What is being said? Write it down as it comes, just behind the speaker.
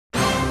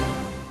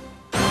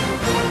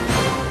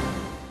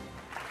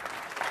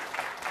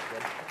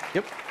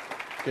Yep,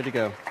 good to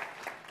go.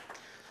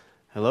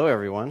 Hello,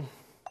 everyone.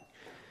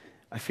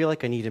 I feel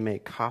like I need to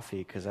make coffee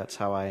because that's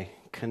how I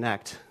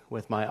connect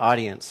with my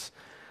audience.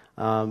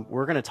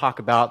 We're going to talk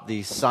about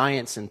the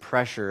science and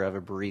pressure of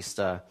a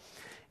barista.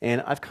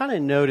 And I've kind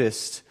of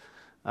noticed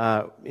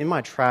in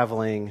my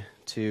traveling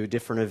to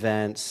different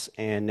events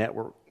and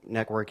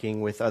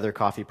networking with other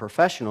coffee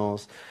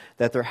professionals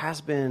that there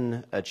has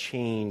been a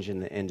change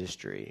in the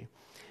industry.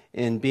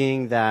 In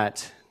being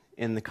that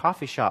in the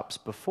coffee shops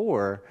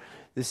before,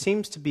 there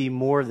seems to be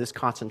more of this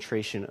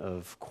concentration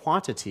of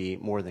quantity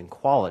more than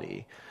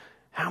quality.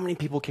 How many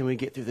people can we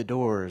get through the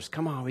doors?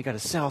 Come on, we got to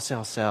sell,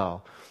 sell,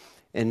 sell.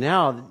 And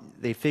now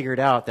they figured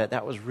out that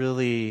that was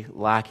really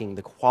lacking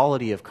the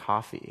quality of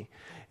coffee.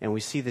 And we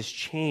see this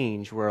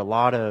change where a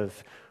lot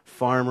of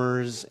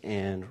farmers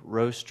and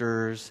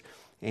roasters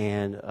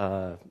and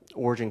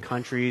origin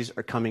countries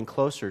are coming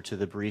closer to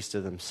the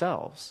barista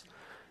themselves.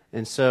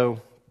 And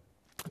so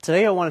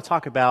today I want to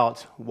talk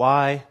about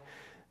why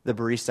the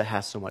barista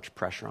has so much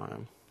pressure on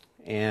him.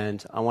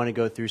 And I want to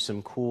go through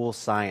some cool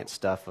science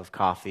stuff of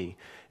coffee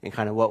and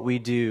kind of what we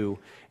do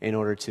in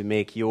order to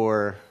make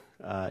your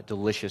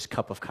delicious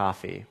cup of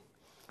coffee.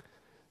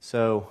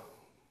 So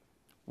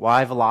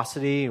why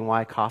velocity and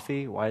why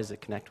coffee? Why does it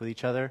connect with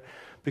each other?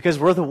 Because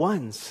we're the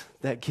ones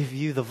that give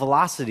you the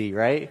velocity,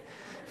 right?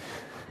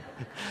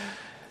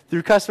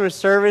 Through customer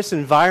service,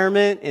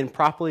 environment, and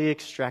properly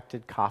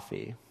extracted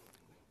coffee.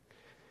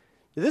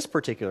 This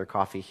particular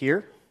coffee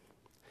here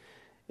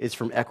is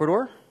from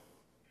Ecuador.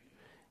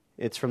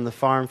 It's from the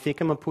farm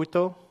Finca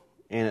Maputo,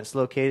 and it's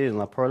located in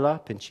La Perla,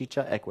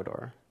 Pinchicha,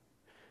 Ecuador.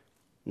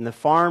 And the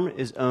farm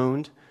is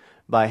owned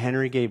by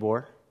Henry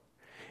Gabor,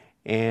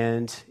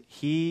 and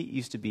he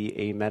used to be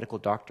a medical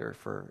doctor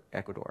for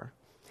Ecuador.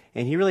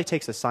 And he really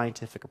takes a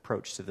scientific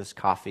approach to this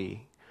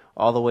coffee,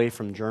 all the way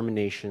from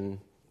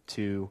germination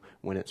to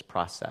when it's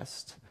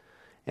processed.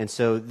 And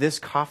so this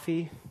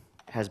coffee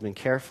has been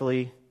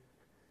carefully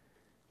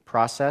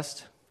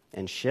processed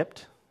and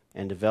shipped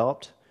and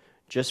developed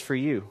just for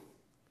you.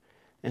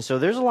 And so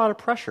there's a lot of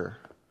pressure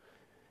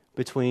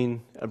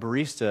between a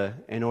barista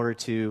in order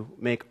to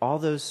make all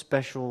those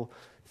special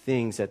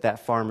things that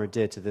that farmer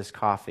did to this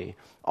coffee,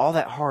 all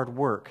that hard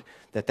work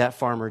that that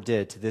farmer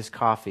did to this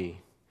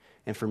coffee,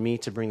 and for me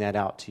to bring that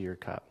out to your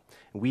cup.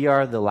 We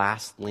are the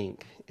last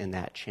link in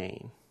that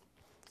chain.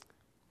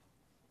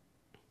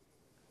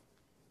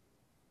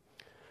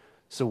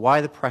 So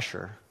why the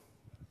pressure?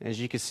 As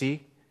you can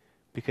see,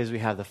 because we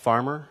have the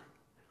farmer,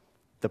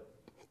 the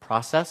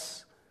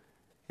process,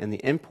 and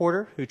the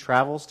importer who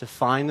travels to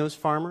find those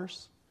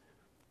farmers,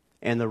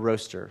 and the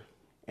roaster.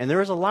 And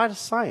there is a lot of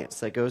science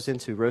that goes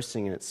into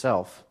roasting in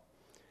itself,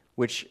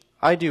 which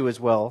I do as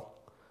well.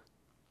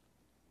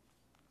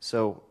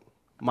 So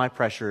my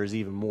pressure is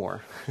even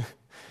more.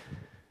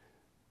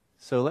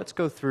 So let's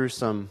go through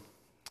some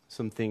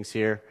things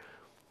here.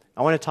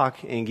 I want to talk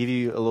and give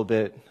you a little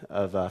bit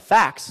of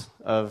facts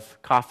of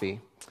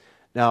coffee.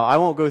 Now, I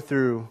won't go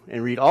through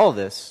and read all of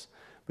this,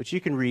 but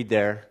you can read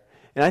there.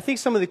 And I think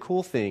some of the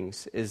cool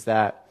things is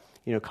that,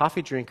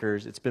 coffee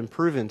drinkers, it's been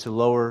proven to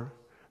lower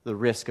the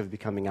risk of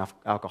becoming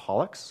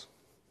alcoholics,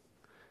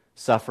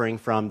 suffering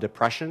from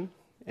depression,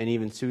 and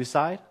even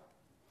suicide,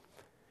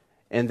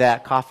 and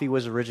that coffee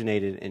was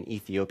originated in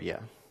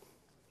Ethiopia.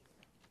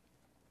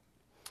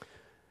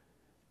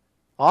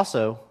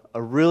 Also,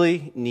 a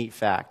really neat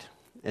fact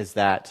is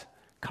that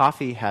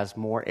coffee has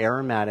more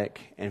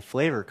aromatic and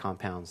flavor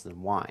compounds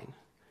than wine.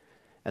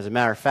 As a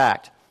matter of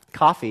fact,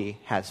 coffee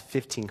has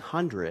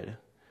 1,500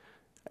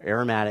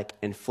 aromatic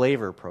and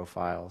flavor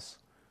profiles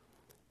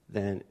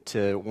than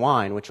to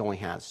wine, which only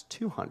has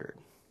 200.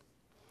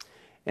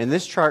 And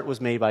this chart was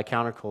made by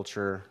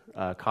Counterculture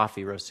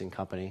Coffee Roasting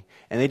Company,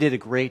 and they did a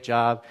great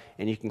job,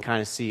 and you can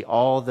kind of see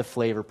all the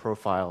flavor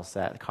profiles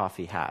that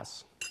coffee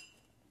has.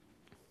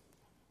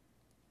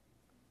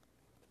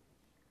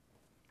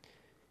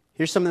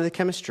 Here's some of the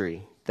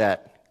chemistry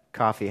that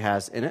coffee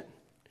has in it.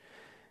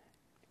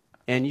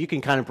 And you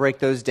can kind of break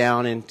those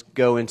down and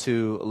go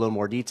into a little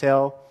more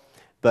detail.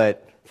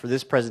 But for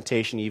this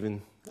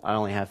presentation, I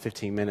only have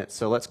 15 minutes,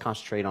 so let's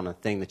concentrate on the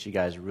thing that you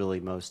guys really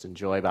most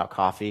enjoy about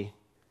coffee.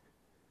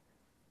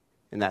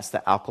 And that's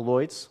the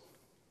alkaloids.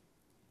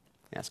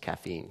 That's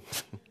caffeine.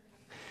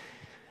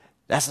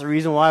 That's the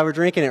reason why we're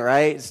drinking it,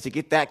 right? It's to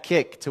get that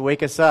kick, to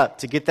wake us up,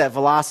 to get that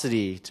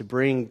velocity, to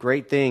bring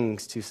great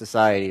things to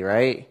society,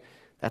 right?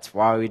 That's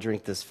why we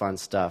drink this fun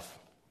stuff.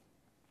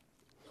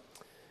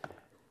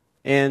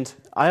 And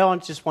I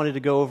just wanted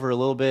to go over a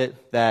little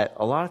bit that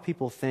a lot of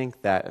people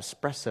think that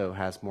espresso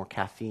has more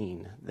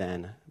caffeine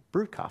than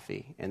brewed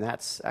coffee, and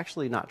that's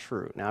actually not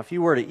true. Now, if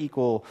you were to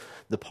equal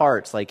the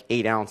parts, like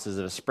 8 ounces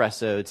of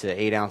espresso to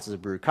 8 ounces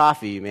of brewed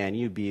coffee, man,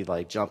 you'd be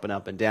like jumping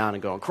up and down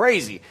and going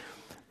crazy.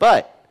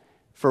 But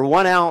for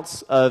 1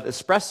 ounce of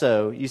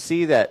espresso, you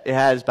see that it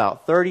has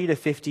about 30 to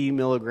 50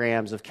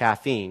 milligrams of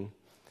caffeine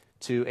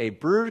to a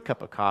brewed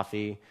cup of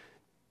coffee,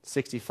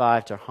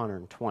 65 to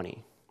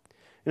 120.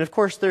 And of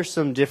course, there's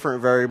some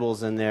different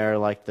variables in there,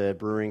 like the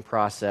brewing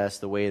process,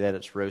 the way that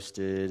it's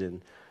roasted,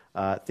 and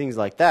things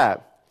like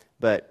that.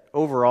 But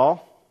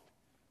overall,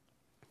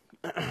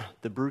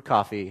 the brewed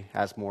coffee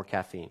has more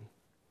caffeine.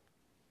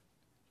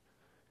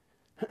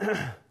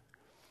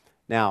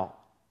 Now,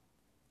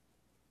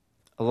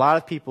 a lot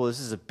of people, this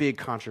is a big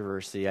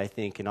controversy, I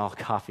think, in all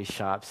coffee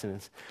shops.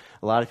 And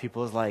a lot of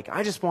people is like,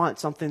 I just want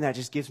something that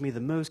just gives me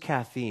the most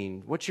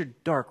caffeine. What's your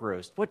dark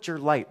roast? What's your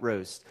light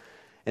roast?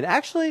 And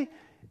actually,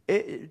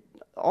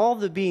 all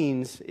the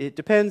beans, it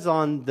depends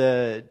on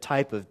the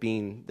type of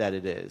bean that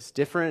it is.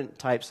 Different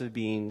types of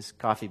beans,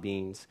 coffee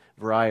beans,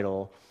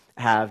 varietal,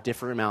 have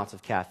different amounts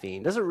of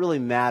caffeine. It doesn't really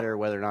matter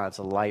whether or not it's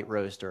a light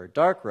roast or a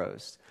dark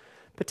roast.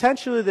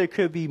 Potentially there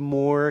could be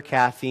more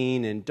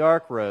caffeine in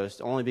dark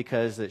roast only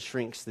because it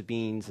shrinks the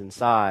beans in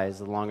size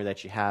the longer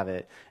that you have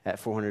it at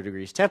 400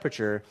 degrees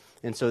temperature,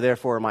 and so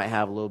therefore it might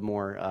have a little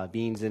more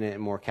beans in it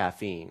and more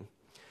caffeine.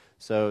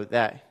 So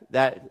that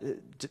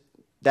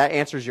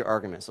answers your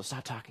argument, so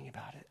stop talking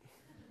about it.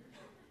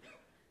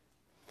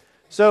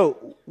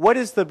 So what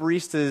is the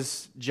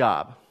barista's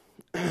job?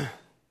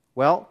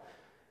 Well,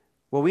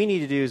 what we need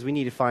to do is we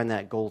need to find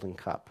that golden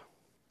cup.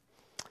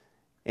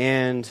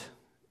 And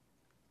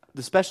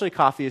the Specialty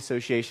Coffee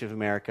Association of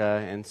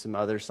America and some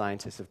other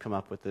scientists have come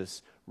up with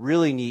this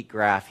really neat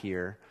graph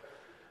here.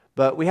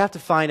 But we have to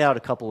find out a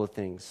couple of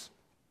things.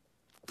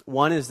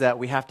 One is that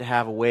we have to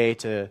have a way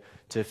to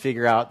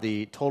figure out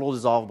the total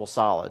dissolvable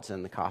solids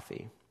in the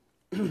coffee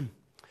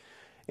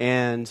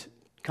and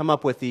come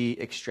up with the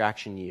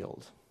extraction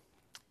yield.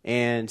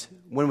 And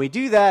when we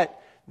do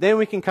that, then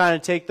we can kind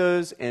of take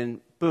those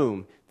and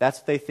boom, that's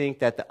what they think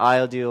that the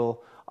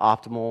ideal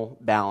optimal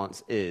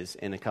balance is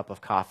in a cup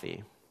of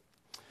coffee.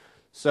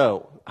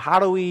 So how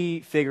do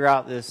we figure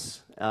out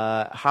this?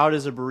 How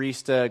does a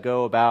barista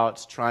go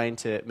about trying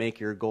to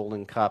make your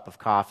golden cup of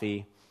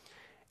coffee?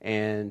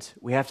 And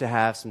we have to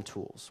have some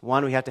tools.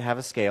 One, we have to have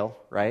a scale,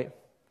 right,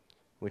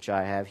 which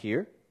I have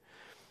here.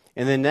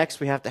 And then next,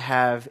 we have to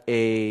have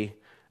a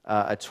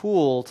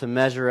tool to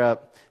measure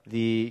up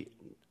the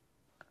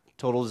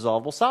total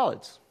dissolvable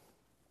solids,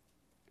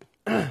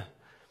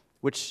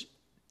 which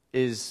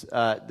is,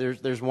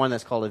 there's one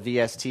that's called a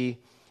VST,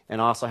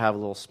 and I also have a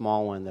little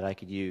small one that I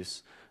could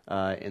use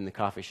in the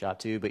coffee shop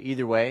too. But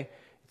either way,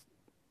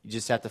 you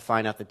just have to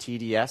find out the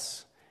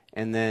TDS.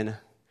 And then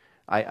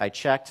I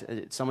checked.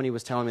 Somebody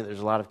was telling me that there's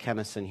a lot of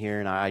chemists in here,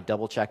 and I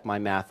double-checked my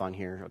math on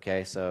here.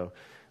 Okay, so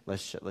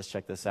let's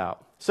check this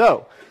out.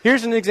 So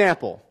here's an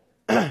example.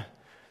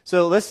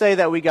 So let's say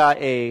that we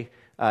got a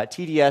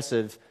TDS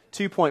of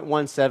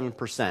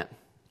 2.17%.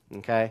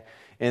 Okay.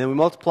 And then we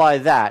multiply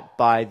that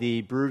by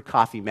the brewed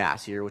coffee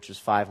mass here, which is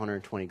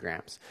 520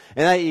 grams.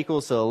 And that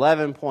equals to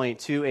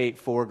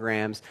 11.284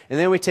 grams. And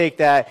then we take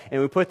that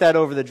and we put that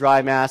over the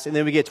dry mass, and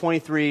then we get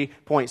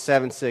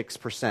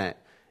 23.76%.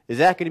 Is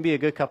that going to be a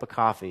good cup of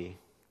coffee?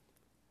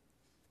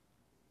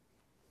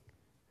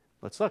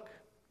 Let's look.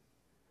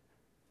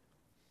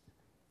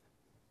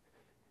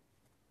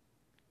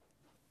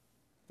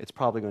 It's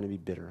probably going to be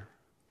bitter.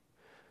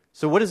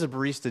 So what does a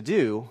barista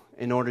do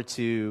in order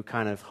to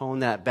kind of hone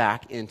that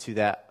back into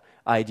that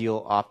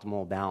ideal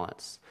optimal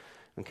balance?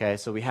 Okay,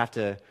 so we have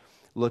to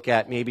look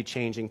at maybe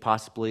changing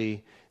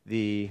possibly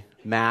the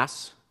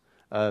mass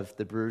of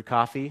the brewed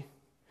coffee,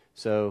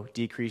 so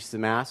decrease the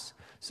mass.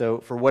 So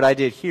for what I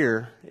did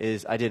here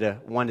is I did a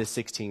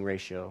 1:16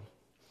 ratio.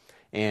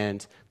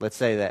 And let's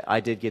say that I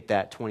did get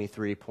that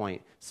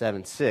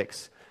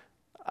 23.76.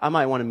 I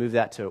might want to move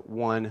that to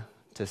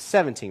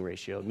 1:17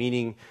 ratio,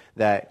 meaning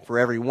that for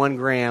every 1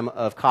 gram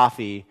of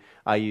coffee,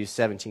 I use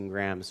 17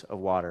 grams of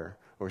water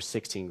or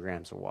 16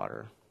 grams of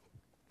water.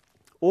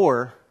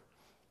 Or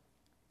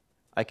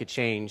I could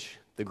change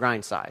the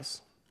grind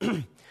size.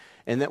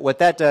 And what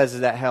that does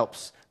is that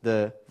helps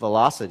the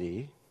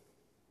velocity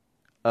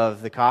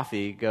of the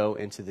coffee go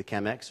into the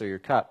Chemex or your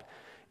cup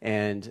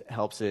and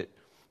helps it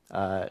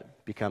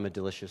become a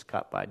delicious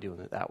cup by doing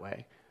it that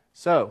way.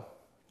 So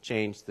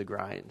change the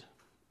grind.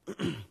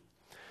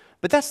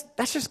 But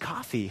that's just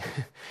coffee.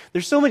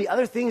 There's so many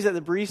other things that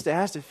the barista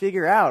has to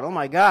figure out. Oh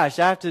my gosh,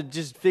 I have to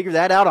just figure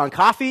that out on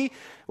coffee?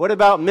 What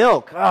about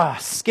milk?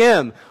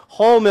 Skim,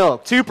 whole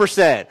milk,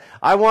 2%.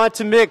 I want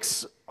to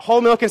mix whole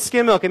milk and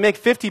skim milk and make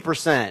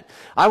 50%.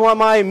 I want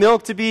my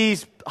milk to be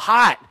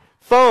hot,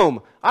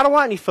 foam. I don't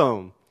want any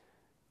foam.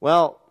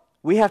 Well,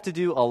 we have to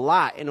do a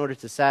lot in order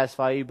to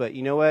satisfy you, but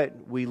you know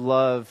what? We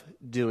love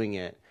doing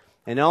it.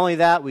 And not only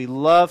that, we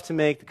love to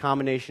make the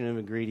combination of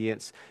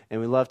ingredients, and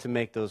we love to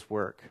make those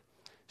work.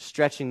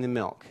 Stretching the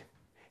milk.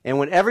 And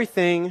when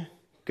everything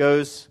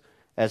goes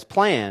as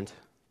planned,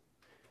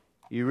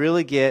 you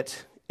really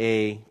get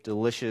a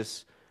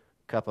delicious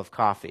cup of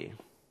coffee.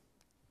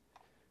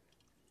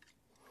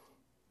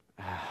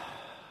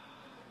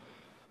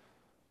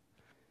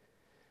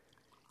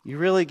 You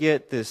really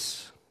get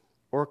this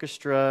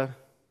orchestra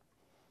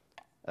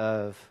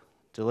of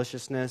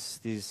deliciousness,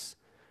 these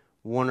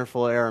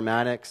wonderful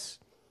aromatics.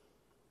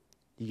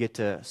 You get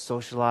to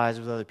socialize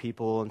with other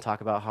people and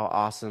talk about how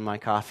awesome my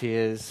coffee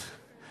is.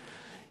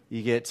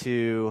 You get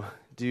to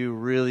do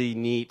really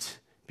neat,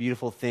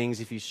 beautiful things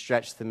if you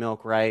stretch the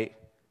milk right.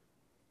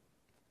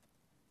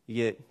 You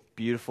get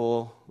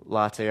beautiful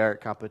latte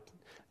art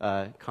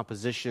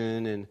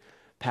composition and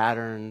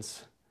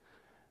patterns.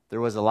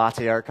 There was a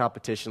latte art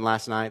competition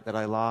last night that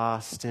I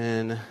lost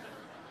in.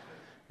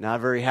 Not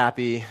very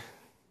happy.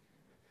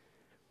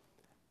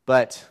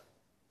 But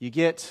you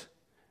get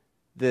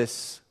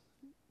this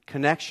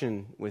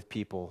connection with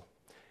people,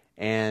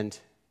 and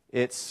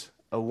it's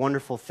a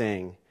wonderful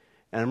thing.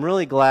 And I'm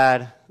really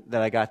glad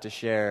that I got to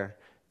share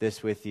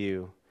this with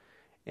you.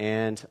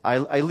 And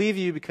I leave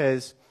you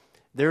because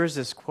there is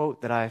this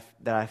quote that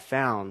I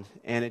found,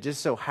 and it just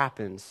so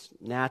happens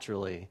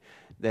naturally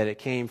that it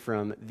came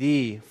from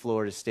the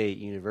Florida State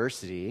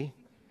University,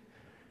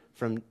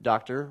 from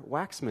Dr.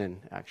 Waxman,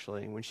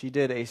 actually, when she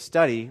did a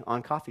study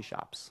on coffee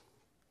shops.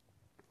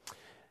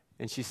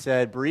 And she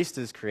said,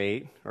 baristas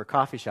create, or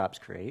coffee shops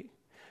create,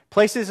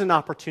 places and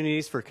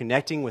opportunities for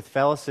connecting with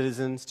fellow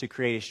citizens to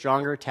create a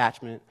stronger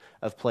attachment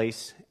of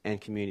place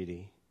and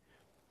community.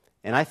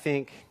 And I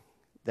think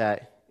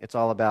that it's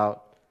all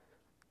about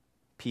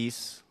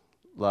peace,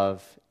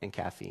 love, and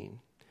caffeine.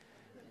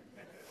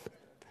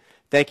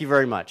 Thank you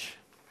very much.